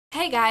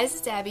Hey guys,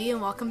 it's Abby and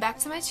welcome back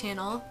to my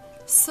channel.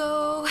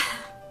 So,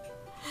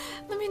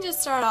 let me just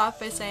start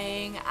off by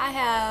saying I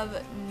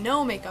have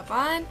no makeup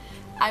on,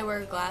 I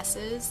wear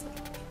glasses,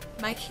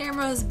 my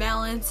camera is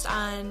balanced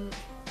on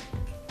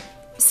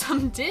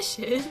some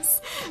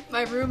dishes,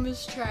 my room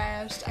is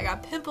trashed, I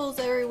got pimples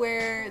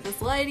everywhere,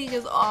 this lighting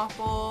is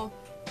awful.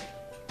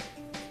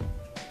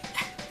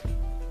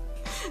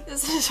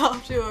 This is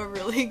off to a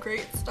really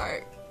great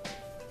start.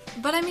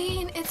 But I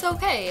mean, it's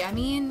okay. I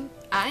mean,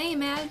 I ain't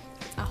mad.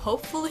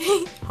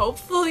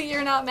 Hopefully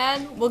you're not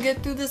mad. We'll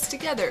get through this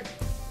together.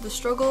 The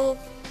struggle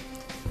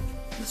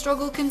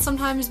can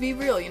sometimes be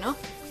real, you know?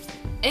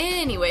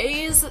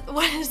 Anyways,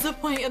 what is the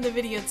point of the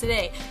video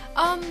today?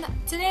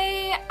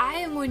 Today I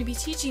am going to be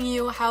teaching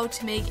you how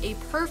to make a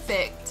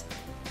perfect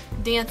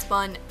dance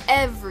bun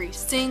every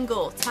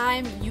single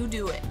time you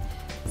do it.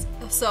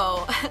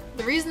 So,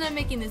 the reason I'm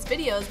making this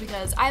video is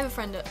because I have a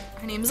friend,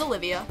 her name is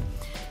Olivia,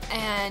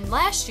 and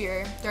last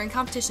year, during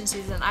competition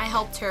season, I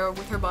helped her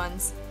with her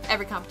buns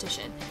every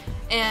competition.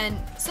 And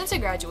since I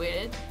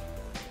graduated,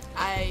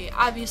 I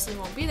obviously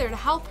won't be there to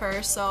help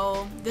her,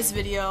 so this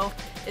video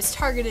is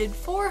targeted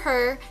for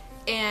her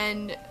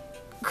and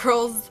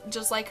girls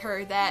just like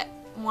her that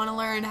want to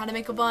learn how to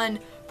make a bun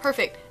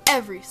perfect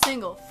every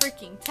single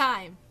freaking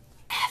time.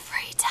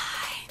 Every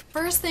time.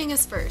 First thing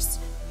is first.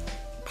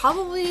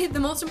 Probably the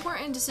most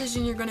important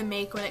decision you're going to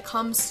make when it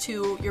comes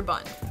to your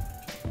bun.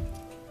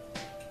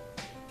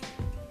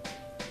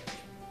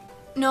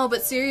 No,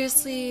 but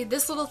seriously,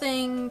 this little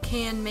thing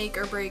can make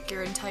or break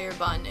your entire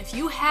bun. If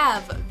you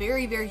have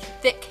very, very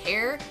thick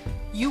hair,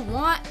 you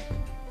want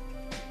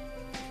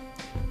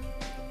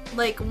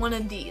like one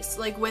of these,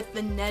 like with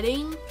the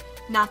netting,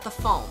 not the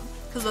foam,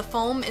 because the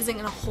foam isn't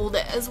going to hold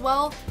it as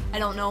well. I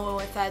don't know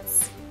if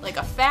that's like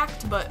a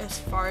fact, but as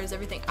far as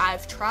everything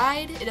I've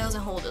tried, it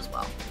doesn't hold as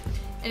well.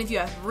 And if you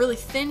have really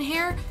thin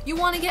hair, you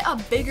want to get a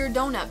bigger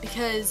donut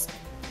because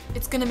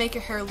it's going to make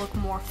your hair look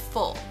more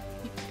full.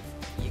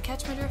 You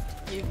catch my drift?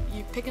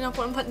 You picking up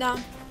what I'm putting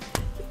down?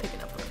 You're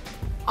picking up what I'm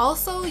putting down.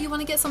 Also, you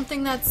want to get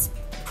something that's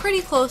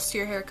pretty close to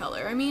your hair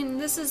color. I mean,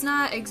 this is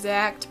not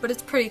exact, but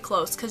it's pretty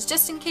close, because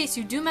just in case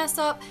you do mess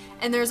up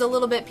and there's a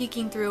little bit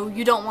peeking through,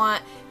 you don't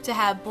want to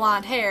have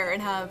blonde hair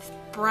and have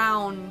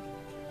brown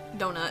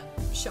donut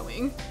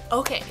showing.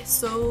 Okay,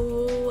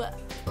 so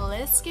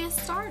let's get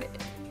started.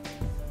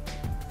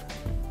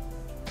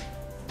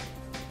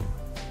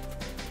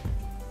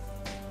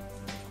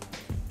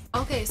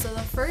 Okay, so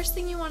the first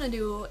thing you want to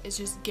do is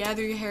just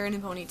gather your hair in a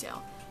ponytail.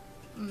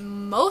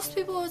 Most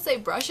people would say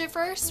brush it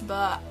first,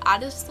 but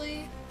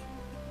honestly,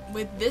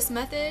 with this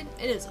method,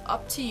 it is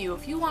up to you.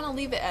 If you want to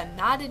leave it a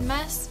knotted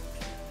mess,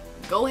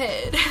 go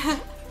ahead.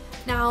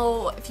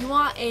 Now, if you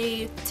want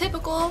a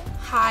typical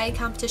high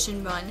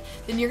competition bun,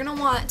 then you're going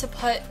to want to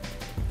put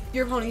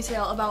your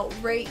ponytail about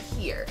right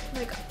here.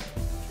 Like,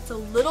 it's a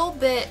little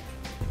bit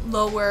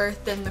lower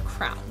than the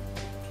crown.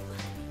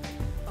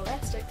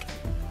 Elastic.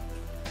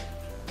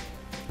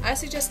 I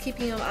suggest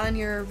keeping them on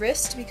your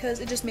wrist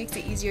because it just makes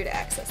it easier to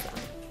access them.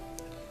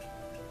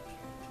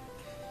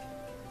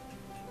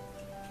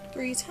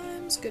 3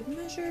 times, good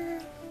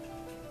measure.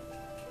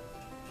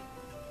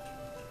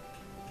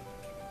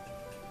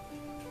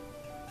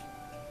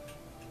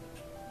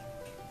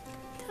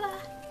 Ta-da!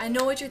 I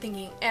know what you're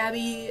thinking,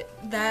 Abby,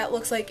 that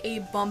looks like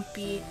a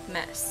bumpy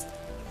mess.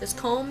 This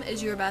comb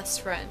is your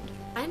best friend.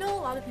 I know a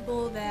lot of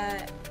people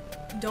that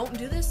don't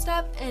do this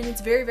step, and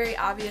it's very, very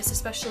obvious,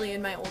 especially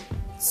in my old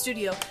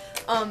studio.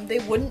 They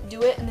wouldn't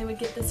do it and they would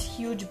get this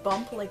huge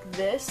bump like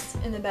this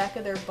in the back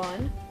of their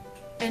bun,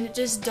 and it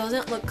just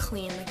doesn't look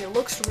clean. Like, it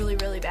looks really,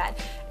 really bad.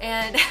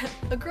 And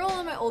a girl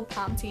on my old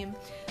pom team,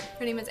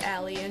 her name is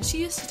Allie, and she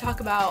used to talk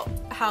about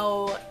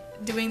how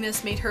doing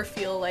this made her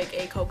feel like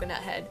a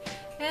coconut head.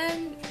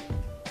 And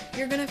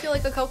you're gonna feel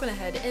like a coconut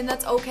head, and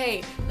that's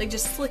okay. Like,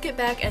 just slick it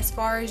back as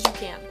far as you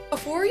can.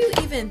 Before you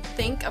even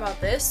think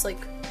about this, like,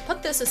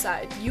 put this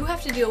aside. You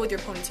have to deal with your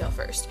ponytail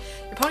first.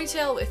 Your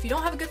ponytail, if you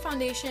don't have a good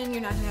foundation,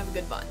 you're not gonna have a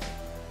good bun.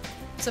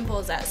 Simple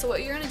as that. So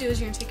what you're gonna do is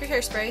you're gonna take your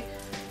hairspray.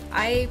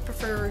 I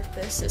prefer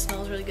this. It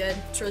smells really good.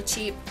 It's really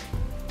cheap.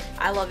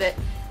 I love it.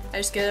 I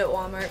just get it at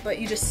Walmart. But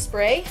you just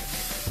spray,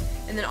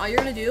 and then all you're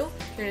gonna do,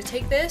 you're gonna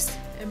take this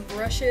and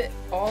brush it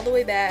all the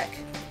way back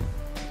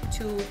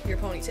to your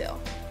ponytail.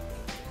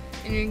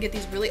 And you're gonna get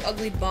these really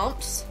ugly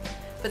bumps,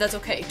 but that's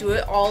okay. Do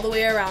it all the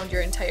way around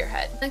your entire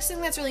head. Next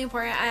thing that's really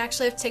important, I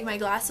actually have to take my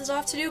glasses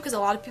off to do because a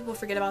lot of people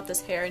forget about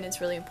this hair and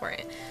it's really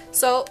important.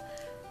 So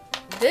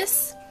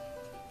this,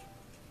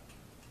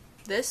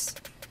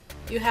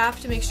 you have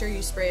to make sure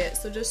you spray it.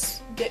 So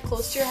just get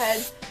close to your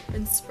head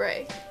and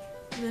spray,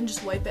 and then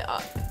just wipe it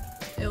up.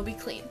 It'll be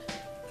clean.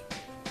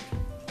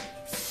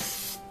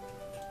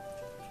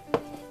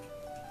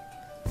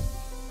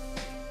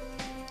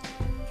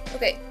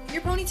 Okay,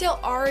 your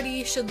ponytail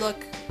already should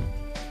look,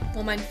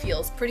 well, mine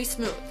feels pretty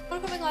smooth. I'm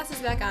gonna put my glasses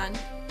back on,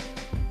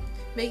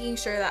 making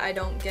sure that I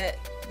don't get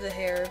the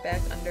hair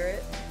back under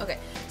it. Okay,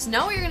 so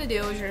now what you're gonna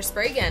do is you're gonna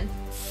spray again.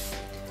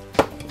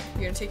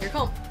 You're gonna take your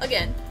comb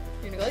again.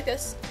 You're gonna go like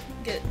this,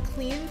 get it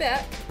clean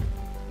back.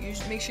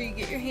 Make sure you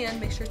get your hand,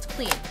 make sure it's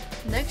clean.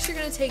 Next, you're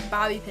gonna take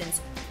bobby pins.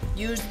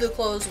 Use the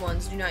closed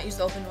ones, do not use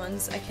the open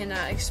ones. I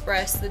cannot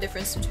express the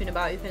difference between a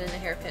bobby pin and a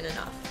hairpin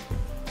enough.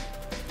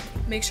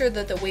 Make sure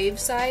that the wave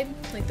side,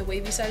 like the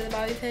wavy side of the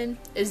bobby pin,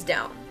 is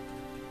down.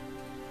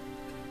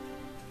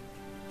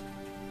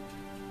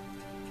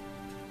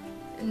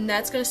 And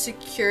that's gonna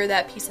secure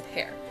that piece of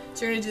hair.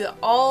 So you're gonna do that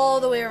all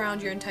the way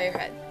around your entire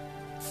head.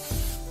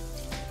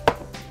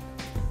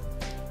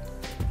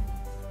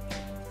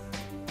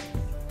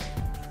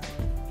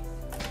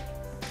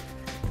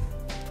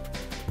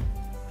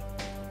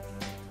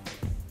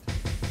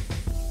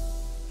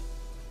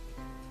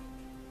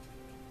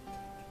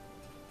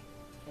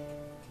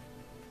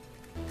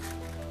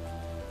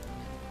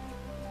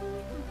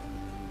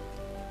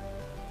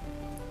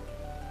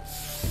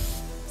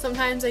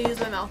 Sometimes I use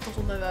my mouth to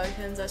hold my bobby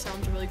pins. That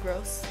sounds really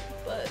gross,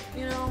 but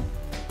you know,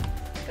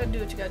 gotta do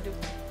what you gotta do.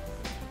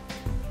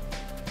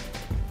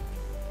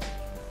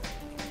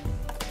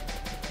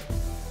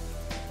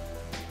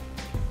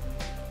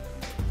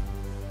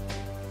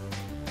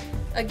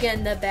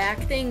 Again, the back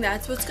thing,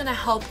 that's what's gonna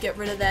help get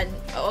rid of that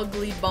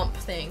ugly bump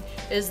thing,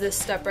 is this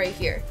step right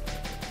here.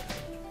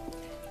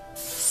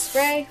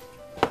 Spray,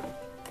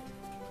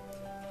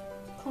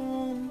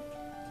 comb,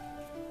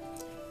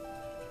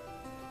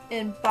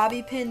 and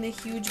bobby pin the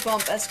huge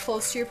bump as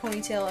close to your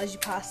ponytail as you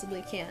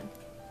possibly can.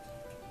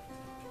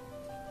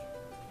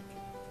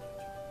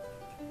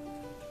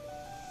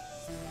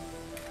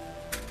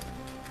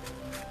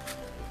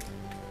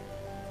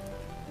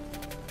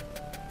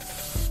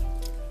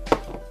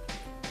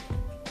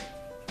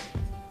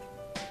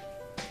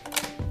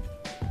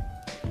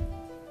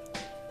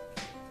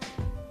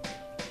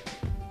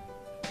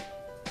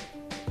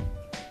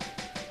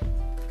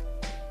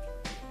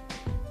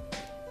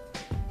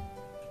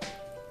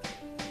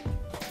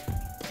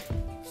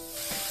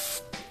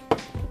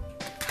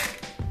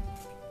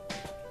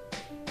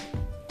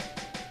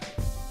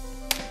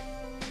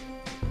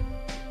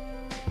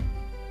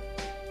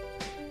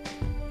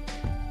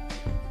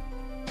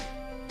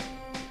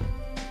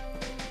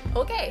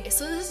 Okay,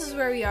 so this is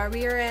where we are.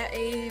 We are at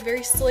a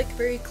very slick,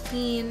 very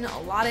clean, a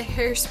lot of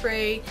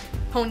hairspray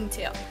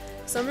ponytail.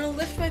 So I'm going to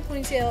lift my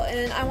ponytail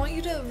and I want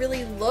you to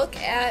really look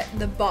at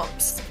the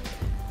bumps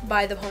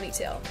by the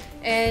ponytail.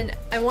 And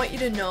I want you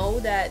to know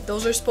that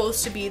those are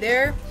supposed to be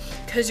there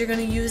because you're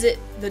going to use it,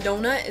 the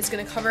donut is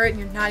going to cover it and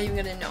you're not even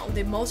going to know.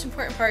 The most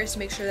important part is to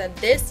make sure that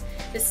this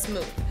is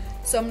smooth.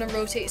 So I'm going to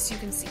rotate so you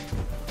can see.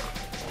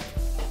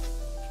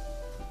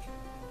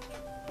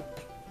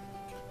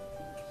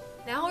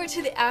 Now we're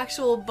to the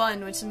actual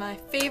bun, which is my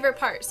favorite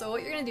part. So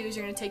what you're going to do is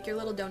you're going to take your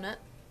little donut,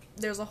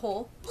 there's a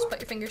hole, just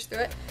put your fingers through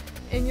it,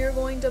 and you're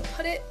going to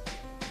put it,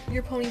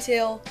 your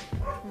ponytail,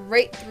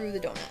 right through the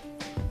donut.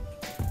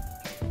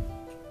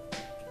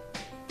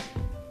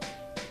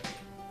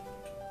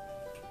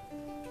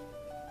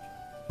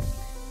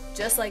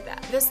 Just like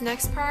that. This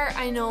next part,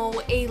 I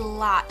know a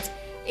lot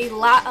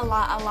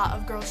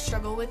of girls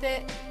struggle with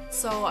it.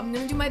 So I'm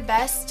going to do my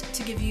best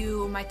to give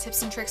you my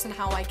tips and tricks on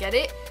how I get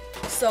it.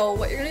 So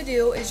what you're going to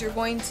do is you're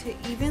going to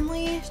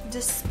evenly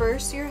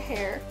disperse your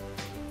hair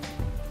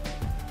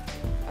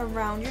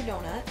around your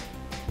donut.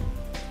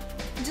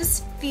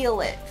 Just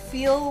feel it.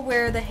 Feel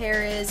where the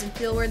hair is and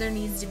feel where there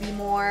needs to be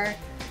more.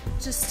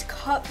 Just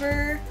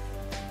cover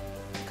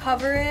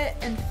it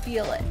and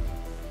feel it.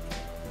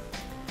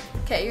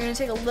 Okay, you're going to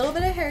take a little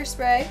bit of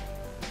hairspray.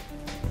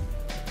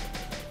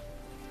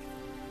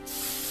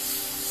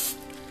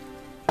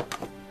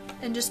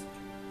 And just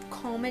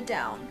comb it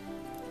down.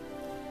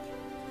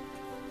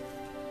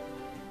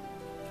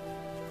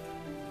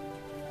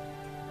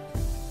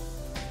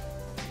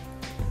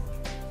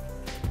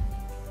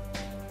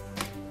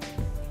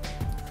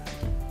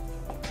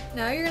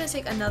 Now you're going to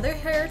take another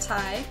hair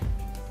tie,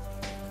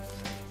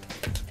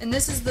 and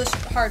this is the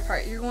hard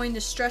part. You're going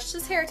to stretch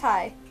this hair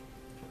tie,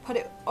 put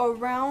it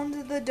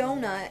around the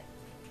donut,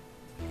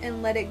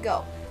 and let it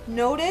go.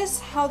 Notice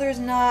how there's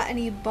not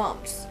any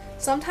bumps.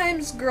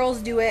 Sometimes girls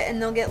do it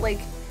and they'll get like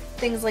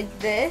things like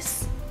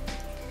this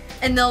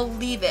and they'll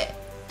leave it,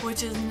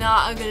 which is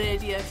not a good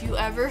idea. If you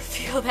ever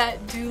feel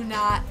that, do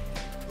not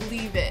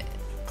leave it.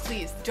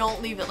 Please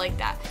don't leave it like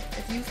that.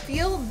 If you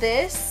feel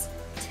this,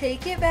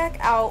 take it back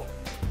out,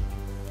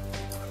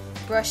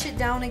 brush it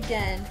down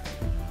again,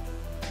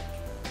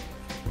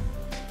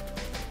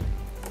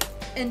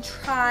 and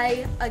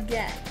try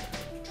again.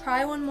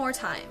 Try one more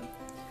time.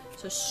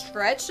 So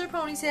stretch your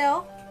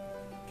ponytail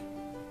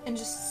and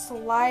just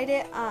slide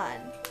it on.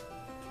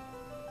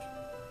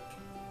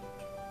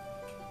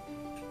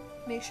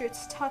 Make sure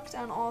it's tucked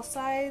on all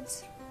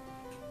sides.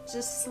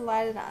 Just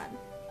slide it on.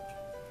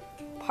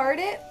 Part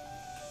it.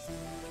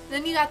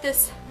 Then you got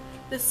this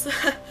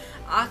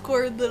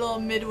awkward little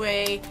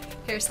midway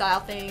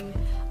hairstyle thing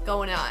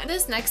going on.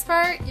 This next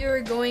part, you're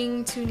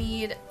going to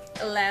need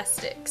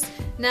elastics.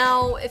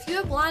 Now, if you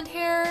have blonde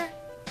hair,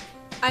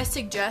 I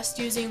suggest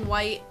using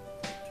white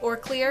or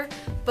clear,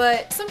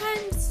 but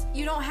sometimes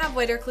you don't have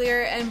white or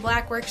clear and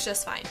black works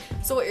just fine.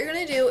 So what you're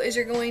going to do is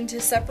you're going to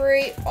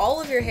separate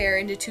all of your hair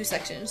into two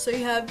sections. So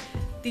you have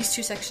these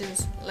two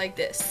sections like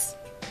this.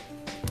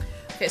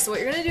 Okay, so what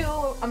you're gonna do,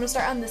 I'm gonna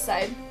start on this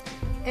side,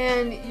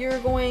 and you're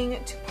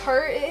going to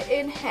part it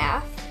in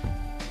half.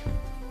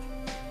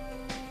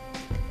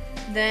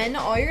 Then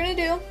all you're gonna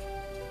do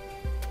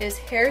is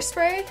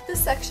hairspray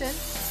this section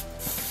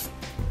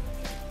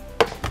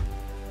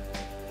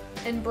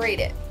and braid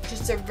it.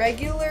 Just a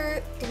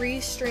regular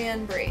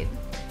 3-strand braid.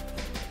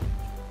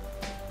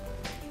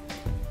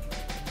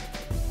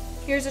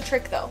 Here's a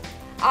trick though.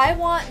 I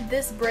want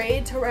this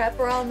braid to wrap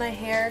around my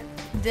hair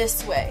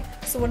this way.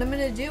 So what I'm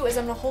going to do is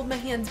I'm going to hold my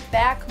hands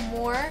back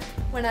more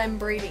when I'm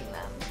braiding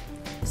them,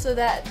 so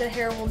that the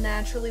hair will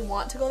naturally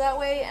want to go that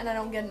way and I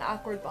don't get an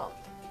awkward bump.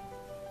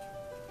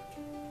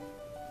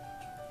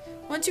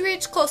 Once you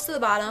reach close to the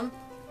bottom,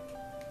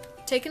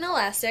 take an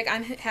elastic.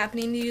 I'm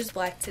happening to use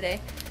black today,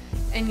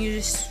 and you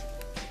just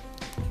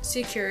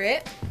secure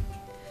it.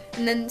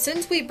 And then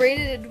since we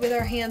braided it with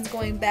our hands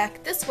going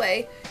back this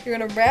way, you're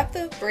going to wrap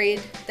the braid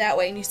that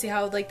way, and you see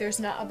how like there's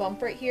not a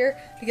bump right here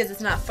because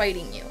it's not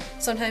fighting you.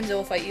 Sometimes it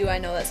will fight you. I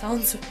know that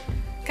sounds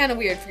kind of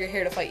weird for your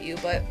hair to fight you,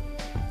 but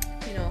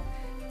you know,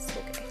 it's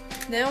okay.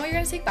 Now you're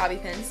going to take bobby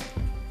pins,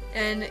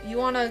 and you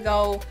want to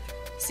go,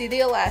 see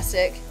the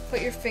elastic,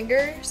 put your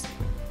fingers,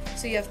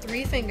 so you have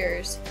 3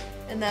 fingers,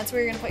 and that's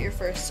where you're going to put your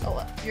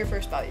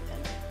first bobby pin.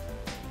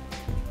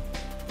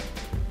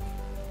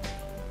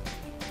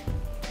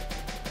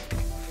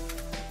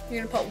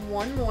 You're going to put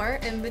one more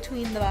in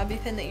between the bobby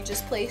pin that you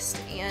just placed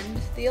and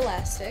the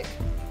elastic.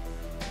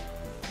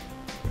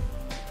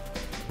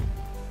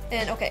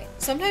 And okay,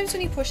 sometimes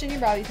when you push in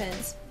your bobby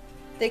pins,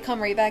 they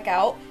come right back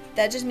out.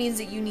 That just means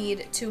that you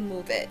need to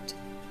move it,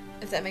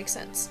 if that makes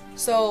sense.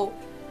 So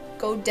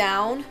go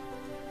down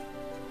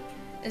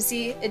and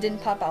see, it didn't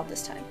pop out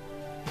this time.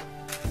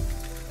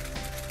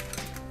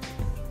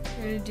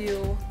 You're going to do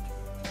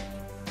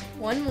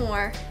one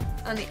more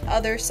on the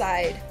other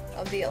side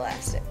of the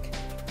elastic.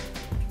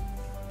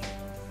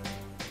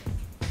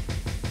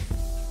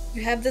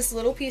 You have this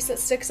little piece that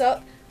sticks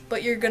up,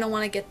 but you're going to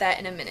want to get that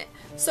in a minute.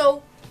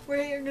 So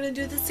we're going to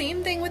do the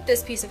same thing with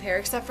this piece of hair,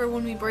 except for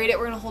when we braid it,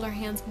 we're going to hold our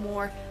hands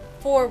more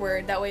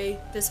forward. That way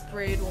this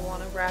braid will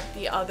want to wrap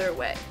the other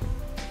way.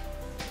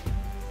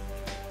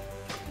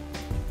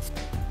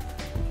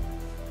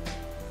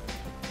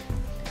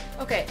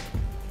 Okay.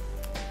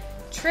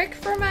 Trick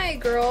for my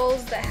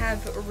girls that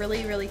have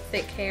really, really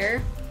thick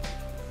hair,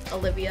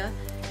 Olivia,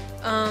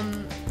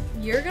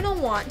 you're going to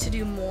want to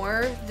do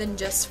more than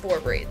just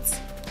 4 braids.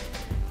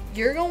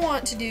 You're going to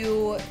want to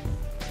do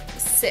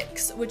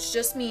 6, which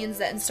just means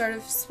that instead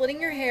of splitting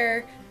your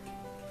hair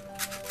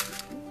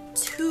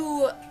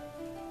 2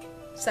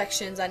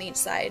 sections on each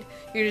side,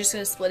 you're just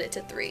going to split it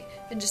to 3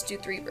 and just do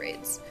 3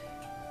 braids.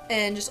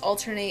 And just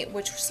alternate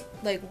which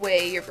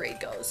way your braid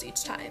goes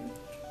each time.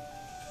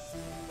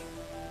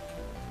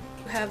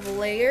 You have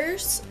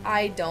layers.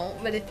 I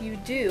don't, but if you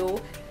do,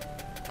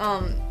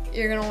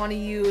 you're going to want to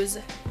use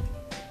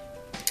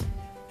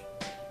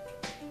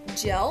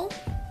gel.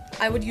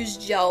 I would use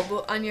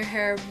gel on your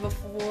hair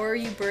before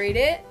you braid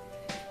it,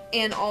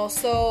 and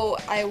also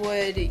I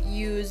would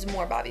use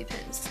more bobby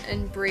pins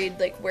and braid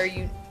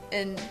bobby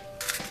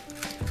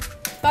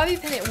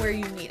pin it where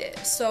you need it.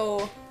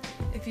 So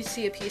if you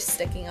see a piece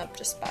sticking up,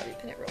 just bobby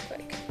pin it real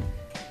quick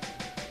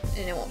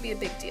and it won't be a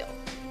big deal.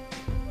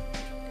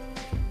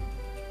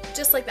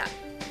 Just like that.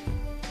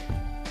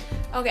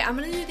 Okay, I'm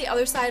gonna do the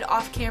other side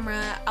off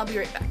camera. I'll be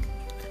right back.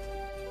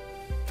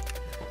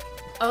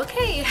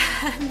 Okay,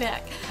 I'm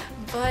back.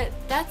 But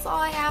that's all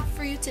I have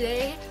for you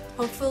today.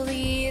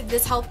 Hopefully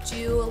this helped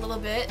you a little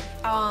bit.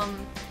 I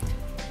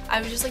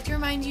would just like to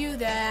remind you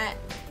that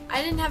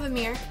I didn't have a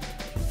mirror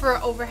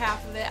for over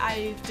half of it.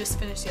 I just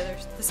finished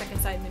the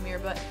second side in the mirror,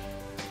 but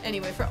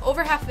anyway, for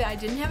over half of it I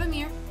didn't have a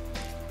mirror.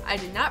 I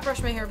did not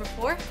brush my hair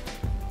before.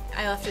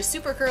 I left it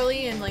super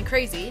curly and like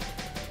crazy,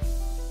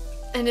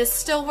 and it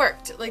still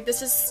worked. Like,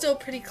 this is still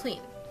pretty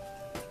clean.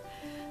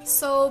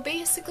 So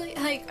basically,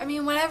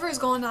 whatever is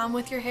going on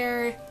with your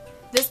hair,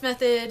 this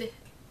method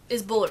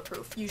is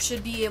bulletproof. You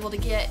should be able to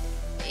get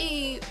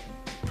a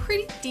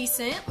pretty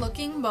decent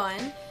looking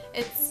bun.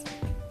 It's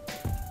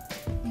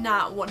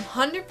not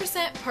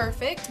 100%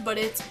 perfect, but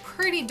it's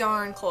pretty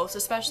darn close,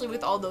 especially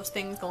with all those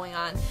things going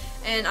on.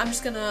 And I'm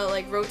just gonna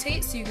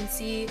rotate so you can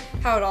see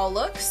how it all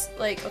looks.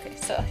 Okay,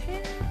 so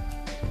here.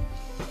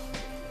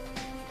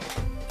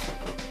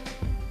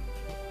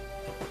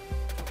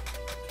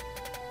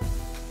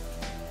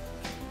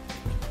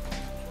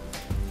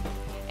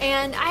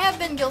 And I have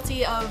been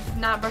guilty of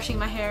not brushing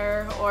my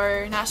hair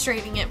or not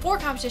straightening it for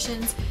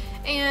competitions,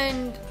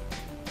 and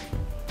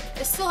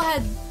I still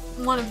had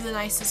one of the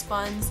nicest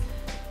buns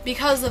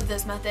because of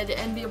this method.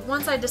 And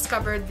once I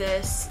discovered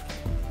this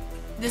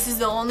is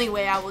the only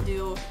way I will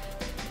do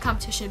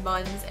competition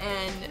buns,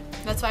 and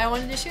that's why I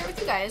wanted to share it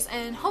with you guys.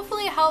 And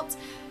hopefully it helped.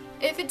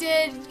 If it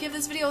did, give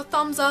this video a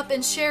thumbs up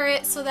and share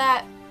it so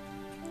that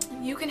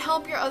you can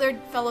help your other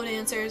fellow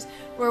dancers.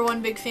 We're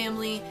one big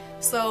family,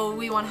 so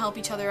we want to help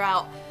each other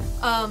out.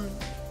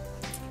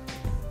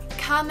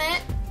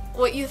 Comment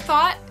what you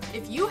thought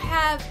If you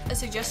have a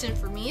suggestion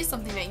for me,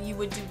 something that you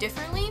would do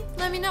differently,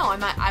 let me know.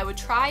 I would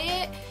try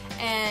it,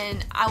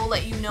 and I will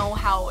let you know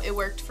how it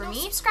worked for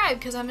me. Subscribe,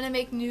 because I'm going to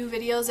make new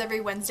videos every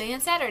Wednesday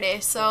and Saturday.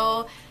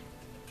 So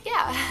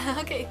yeah,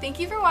 okay, thank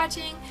you for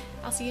watching.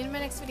 I'll see you in my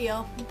next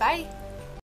video. Bye!